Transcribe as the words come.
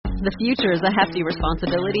The future is a hefty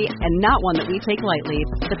responsibility and not one that we take lightly.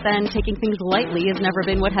 But then, taking things lightly has never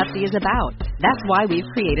been what Hefty is about. That's why we've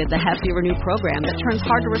created the Hefty Renew program that turns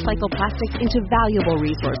hard-to-recycle plastics into valuable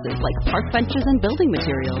resources like park benches and building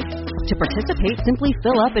materials. To participate, simply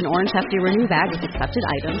fill up an orange Hefty Renew bag with accepted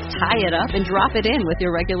items, tie it up, and drop it in with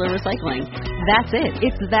your regular recycling. That's it.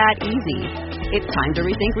 It's that easy. It's time to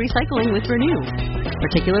rethink recycling with Renew.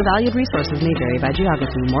 Particular valued resources may vary by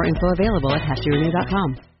geography. More info available at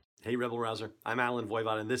heftyrenew.com. Hey, Rebel Rouser. I'm Alan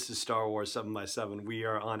Voivod, and this is Star Wars 7x7. We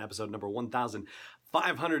are on episode number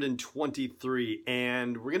 1523,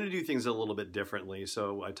 and we're going to do things a little bit differently.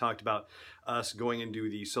 So I talked about us going and do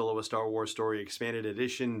the Solo A Star Wars Story Expanded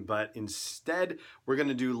Edition, but instead we're going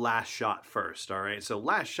to do Last Shot first, all right? So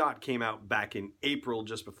Last Shot came out back in April,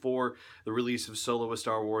 just before the release of Solo A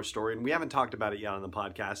Star Wars Story, and we haven't talked about it yet on the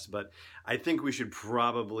podcast, but I think we should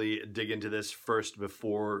probably dig into this first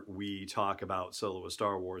before we talk about Solo A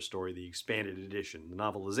Star Wars Story, the Expanded Edition, the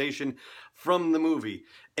novelization from the movie.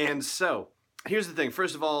 And so, here's the thing.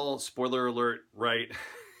 First of all, spoiler alert, right?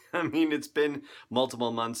 I mean, it's been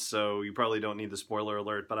multiple months, so you probably don't need the spoiler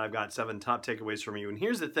alert, but I've got 7 top takeaways from you. And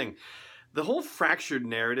here's the thing. The whole fractured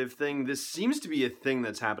narrative thing, this seems to be a thing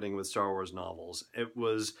that's happening with Star Wars novels. It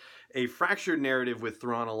was a fractured narrative with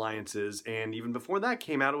Thrawn Alliances, and even before that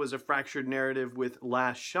came out, it was a fractured narrative with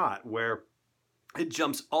Last Shot, where it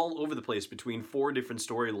jumps all over the place between 4 different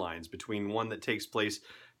storylines, between one that takes place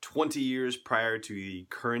 20 years prior to the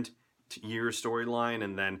current year storyline,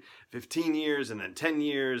 and then 15 years, and then 10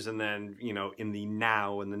 years, and then, you know, in the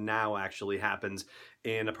now, and the now actually happens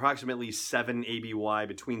in approximately 7 ABY,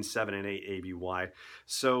 between 7 and 8 ABY.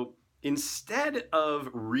 So instead of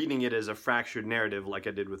reading it as a fractured narrative like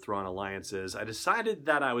I did with Thrawn Alliances, I decided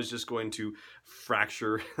that I was just going to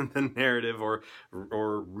fracture the narrative or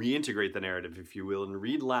reintegrate the narrative, if you will, and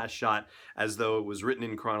read Last Shot as though it was written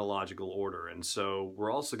in chronological order. And so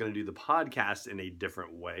we're also going to do the podcast in a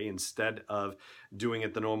different way. Instead of doing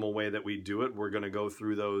it the normal way that we do it, we're going to go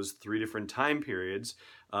through those 3 different time periods,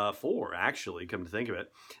 4 actually, come to think of it,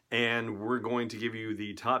 and we're going to give you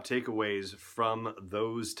the top takeaways from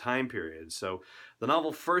those time periods. So the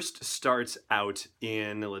novel first starts out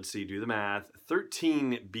in, let's see, do the math,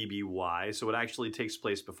 13 BBY, so it actually takes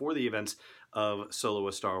place before the events of Solo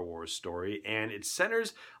A Star Wars Story, and it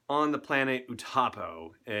centers on the planet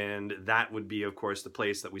Utapo, and that would be, of course, the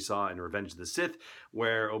place that we saw in Revenge of the Sith,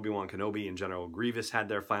 where Obi-Wan Kenobi and General Grievous had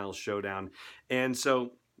their final showdown. And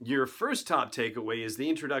so your first top takeaway is the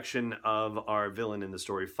introduction of our villain in the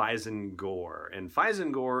story, Fyzen Gor. And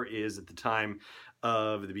Fyzen Gor is, at the time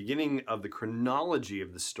of the beginning of the chronology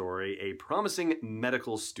of the story, a promising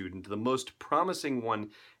medical student, the most promising one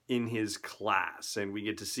in his class. And we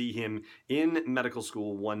get to see him in medical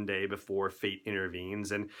school one day before fate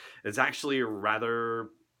intervenes. And it's actually a rather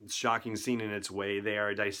shocking scene in its way. They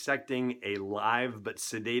are dissecting a live but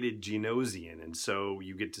sedated Geonosian, and so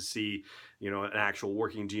you get to see, you know, an actual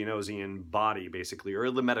working Geonosian body, basically, or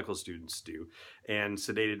the medical students do, and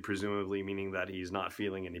sedated presumably meaning that he's not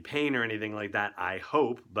feeling any pain or anything like that, I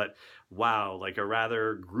hope. But wow, like a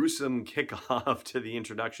rather gruesome kickoff to the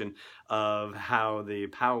introduction of how the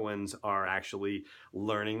Pauwans are actually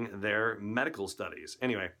learning their medical studies.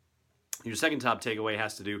 Anyway, your second top takeaway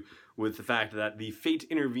has to do with the fact that the fate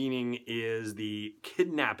intervening is the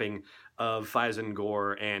kidnapping of Fyzen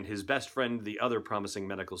Gor and his best friend, the other promising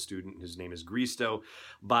medical student, whose name is Greasto,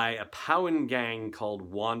 by a Pauwan gang called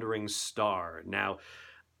Wandering Star. Now,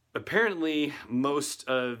 apparently, most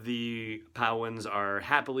of the Pauwans are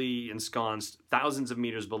happily ensconced thousands of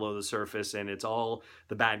meters below the surface, and it's all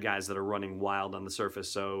the bad guys that are running wild on the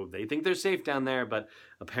surface. So they think they're safe down there, but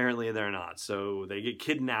apparently they're not. So they get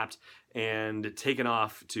kidnapped and taken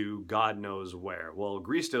off to God knows where. Well,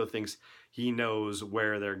 Greasto thinks he knows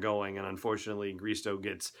where they're going, and unfortunately, Greasto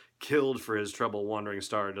gets killed for his trouble. Wandering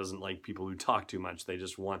Star doesn't like people who talk too much. They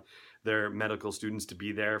just want their medical students to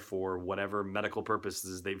be there for whatever medical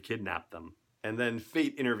purposes they've kidnapped them. And then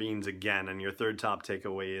fate intervenes again, and your third top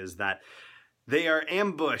takeaway is that they are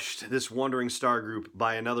ambushed, this Wandering Star group,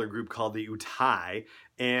 by another group called the Utai,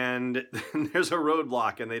 and there's a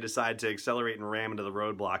roadblock, and they decide to accelerate and ram into the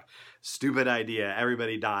roadblock. Stupid idea.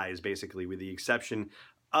 Everybody dies, basically, with the exception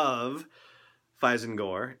of Fyzen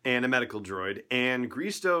Gor and a medical droid, and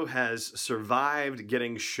Greasto has survived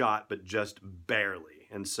getting shot, but just barely.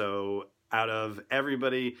 And so out of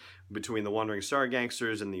everybody between the Wandering Star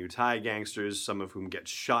gangsters and the Utai gangsters, some of whom get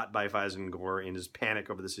shot by Fyzen Gor in his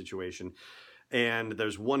panic over the situation, and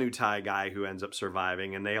there's one Utai guy who ends up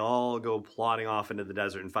surviving, and they all go plodding off into the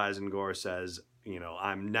desert, and Fyzen Gor says, you know,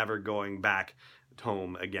 I'm never going back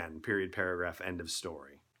home again, period, paragraph, end of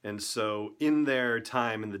story. And so in their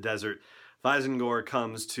time in the desert, Weisengor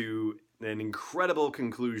comes to an incredible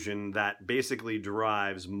conclusion that basically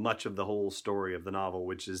derives much of the whole story of the novel,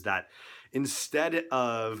 which is that instead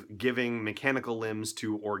of giving mechanical limbs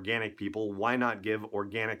to organic people, why not give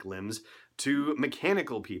organic limbs to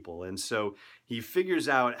mechanical people? And so he figures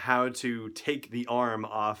out how to take the arm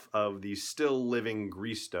off of the still living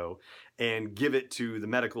Gristo and give it to the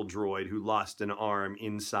medical droid who lost an arm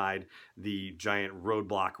inside the giant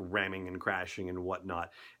roadblock, ramming and crashing and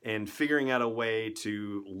whatnot, and figuring out a way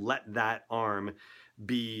to let that arm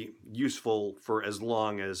be useful for as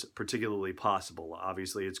long as particularly possible.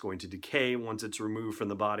 Obviously, it's going to decay once it's removed from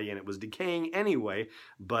the body, and it was decaying anyway,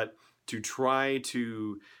 but to try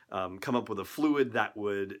to come up with a fluid that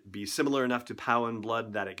would be similar enough to Pow and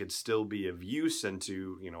Blood that it could still be of use, and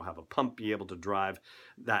to, have a pump be able to drive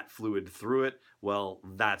that fluid through it. Well,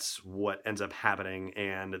 that's what ends up happening,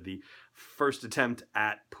 and the first attempt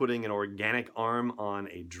at putting an organic arm on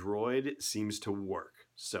a droid seems to work.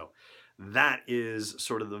 So that is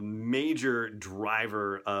sort of the major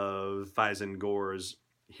driver of Phison Gor's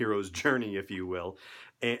hero's journey, if you will.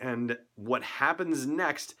 And what happens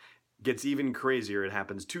next gets even crazier. It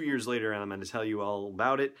happens 2 years later, and I'm going to tell you all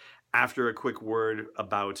about it after a quick word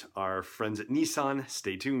about our friends at Nissan.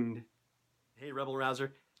 Stay tuned. Hey, Rebel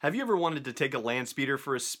Rouser. Have you ever wanted to take a land speeder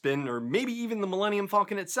for a spin, or maybe even the Millennium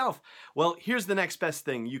Falcon itself? Well, here's the next best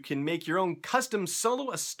thing. You can make your own custom Solo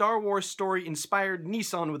a Star Wars story-inspired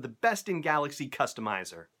Nissan with the best-in-galaxy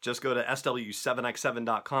customizer. Just go to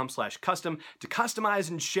sw7x7.com/custom to customize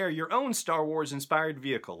and share your own Star Wars-inspired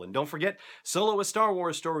vehicle. And don't forget, Solo a Star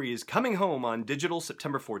Wars story is coming home on digital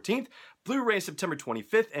September 14th, Blu-ray September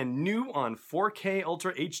 25th, and new on 4K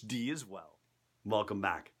Ultra HD as well. Welcome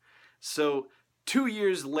back. So, 2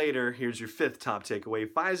 years later, here's your fifth top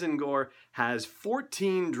takeaway. Phison Gor has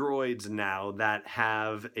 14 droids now that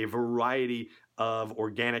have a variety of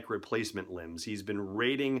organic replacement limbs. He's been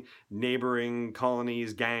raiding neighboring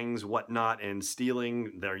colonies, gangs, whatnot, and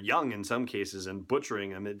stealing their young in some cases and butchering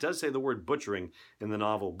them. It does say the word butchering in the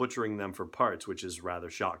novel, butchering them for parts, which is rather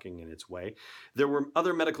shocking in its way. There were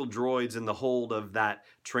other medical droids in the hold of that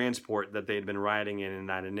transport that they had been riding in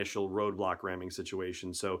that initial roadblock ramming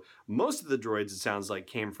situation. So most of the droids, it sounds like,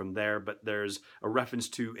 came from there, but there's a reference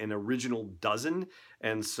to an original dozen.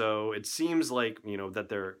 And so it seems like,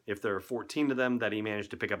 that if there are 14 of them, that he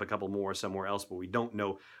managed to pick up a couple more somewhere else, but we don't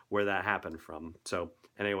know where that happened from. So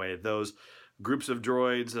anyway, those groups of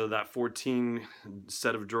droids, that 14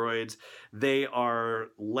 set of droids, they are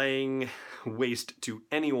laying waste to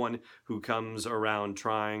anyone who comes around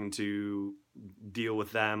trying to deal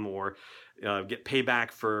with them or get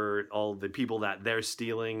payback for all the people that they're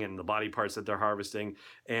stealing and the body parts that they're harvesting.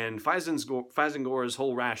 And Phison Gor's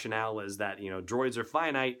whole rationale is that, droids are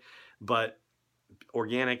finite, but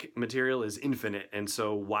organic material is infinite. And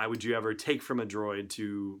so why would you ever take from a droid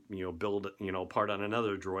to, build, part on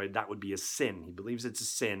another droid? That would be a sin. He believes it's a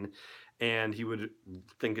sin. And he would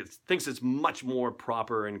thinks it's much more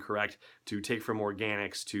proper and correct to take from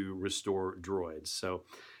organics to restore droids. So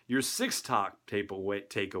your sixth top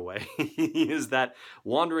takeaway is that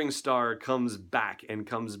Wandering Star comes back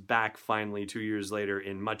finally 2 years later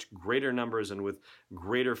in much greater numbers and with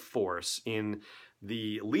greater force in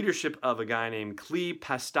the leadership of a guy named Klee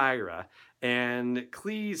Pastyra. And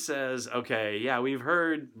Klee says, okay, yeah, we've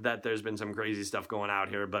heard that there's been some crazy stuff going out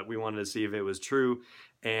here, but we wanted to see if it was true.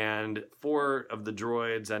 And 4 of the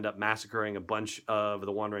droids end up massacring a bunch of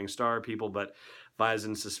the Wandering Star people, but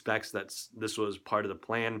Phison suspects that this was part of the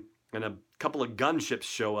plan. And a couple of gunships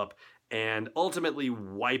show up and ultimately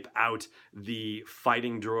wipe out the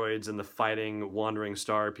fighting droids and the fighting Wandering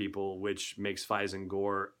Star people, which makes Phison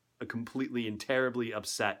Gor completely and terribly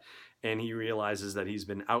upset. And he realizes that he's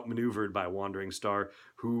been outmaneuvered by Wandering Star,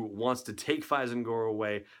 who wants to take Phison Gor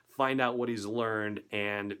away, find out what he's learned,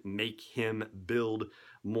 and make him build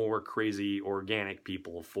more crazy organic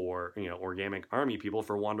people for, organic army people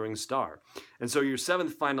for Wandering Star. And so your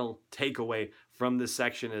seventh final takeaway from this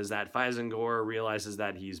section is that Phison Gor realizes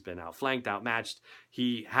that he's been outflanked, outmatched.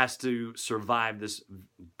 He has to survive this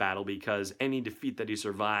battle because any defeat that he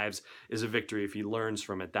survives is a victory if he learns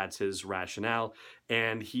from it. That's his rationale.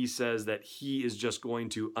 And he says that he is just going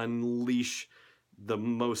to unleash the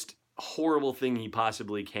most horrible thing he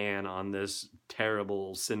possibly can on this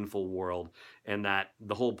terrible, sinful world, and that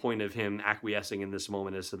the whole point of him acquiescing in this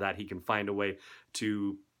moment is so that he can find a way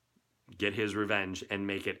to get his revenge and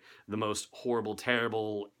make it the most horrible,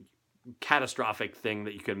 terrible, catastrophic thing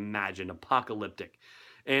that you could imagine, apocalyptic.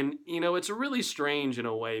 And, it's really strange in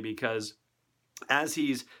a way because as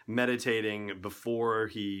he's meditating before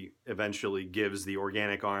he eventually gives the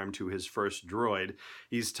organic arm to his first droid,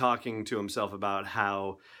 he's talking to himself about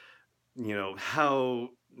how,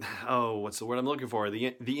 what's the word I'm looking for?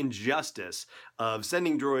 The injustice of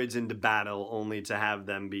sending droids into battle only to have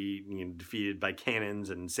them be defeated by cannons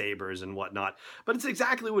and sabers and whatnot. But it's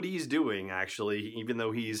exactly what he's doing, actually. Even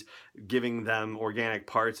though he's giving them organic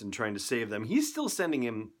parts and trying to save them, he's still sending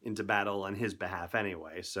him into battle on his behalf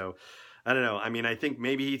anyway. So I don't know. I mean, I think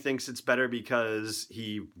maybe he thinks it's better because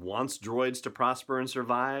he wants droids to prosper and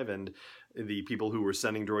survive, and the people who were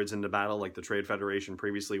sending droids into battle, like the Trade Federation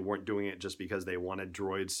previously, weren't doing it just because they wanted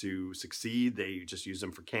droids to succeed. They just used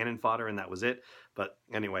them for cannon fodder, and that was it. But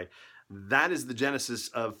anyway, that is the genesis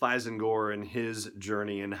of Fyzen Gor and his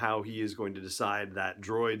journey, and how he is going to decide that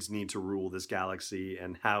droids need to rule this galaxy,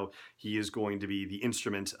 and how he is going to be the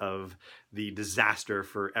instrument of the disaster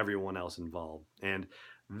for everyone else involved. And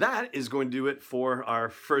that is going to do it for our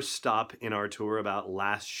first stop in our tour about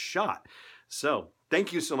Last Shot. So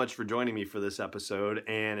thank you so much for joining me for this episode.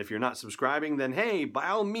 And if you're not subscribing, then hey, by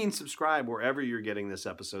all means subscribe wherever you're getting this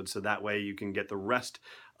episode, so that way you can get the rest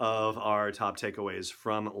of our top takeaways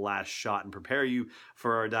from Last Shot and prepare you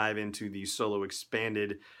for our dive into the Solo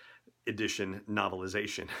Expanded Edition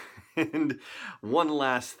novelization. And one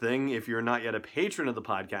last thing, if you're not yet a patron of the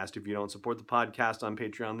podcast, if you don't support the podcast on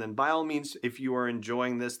Patreon, then by all means, if you are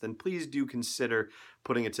enjoying this, then please do consider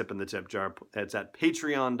putting a tip in the tip jar. It's at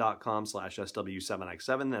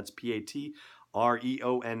patreon.com/SW7X7. That's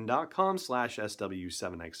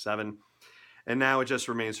patreon.com/SW7X7. And now it just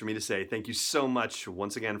remains for me to say thank you so much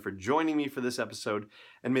once again for joining me for this episode,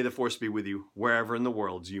 and may the Force be with you wherever in the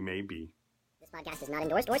world you may be. This podcast is not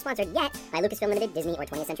endorsed or sponsored yet by Lucasfilm Limited, Disney, or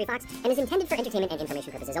 20th Century Fox, and is intended for entertainment and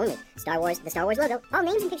information purposes only. Star Wars, the Star Wars logo, all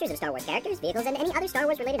names and pictures of Star Wars characters, vehicles, and any other Star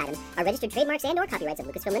Wars-related items are registered trademarks and/or copyrights of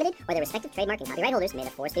Lucasfilm Limited or their respective trademark and copyright holders. May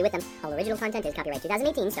the Force be with them. All original content is copyright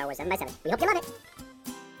 2018 Star Wars 7x7. We hope you love it!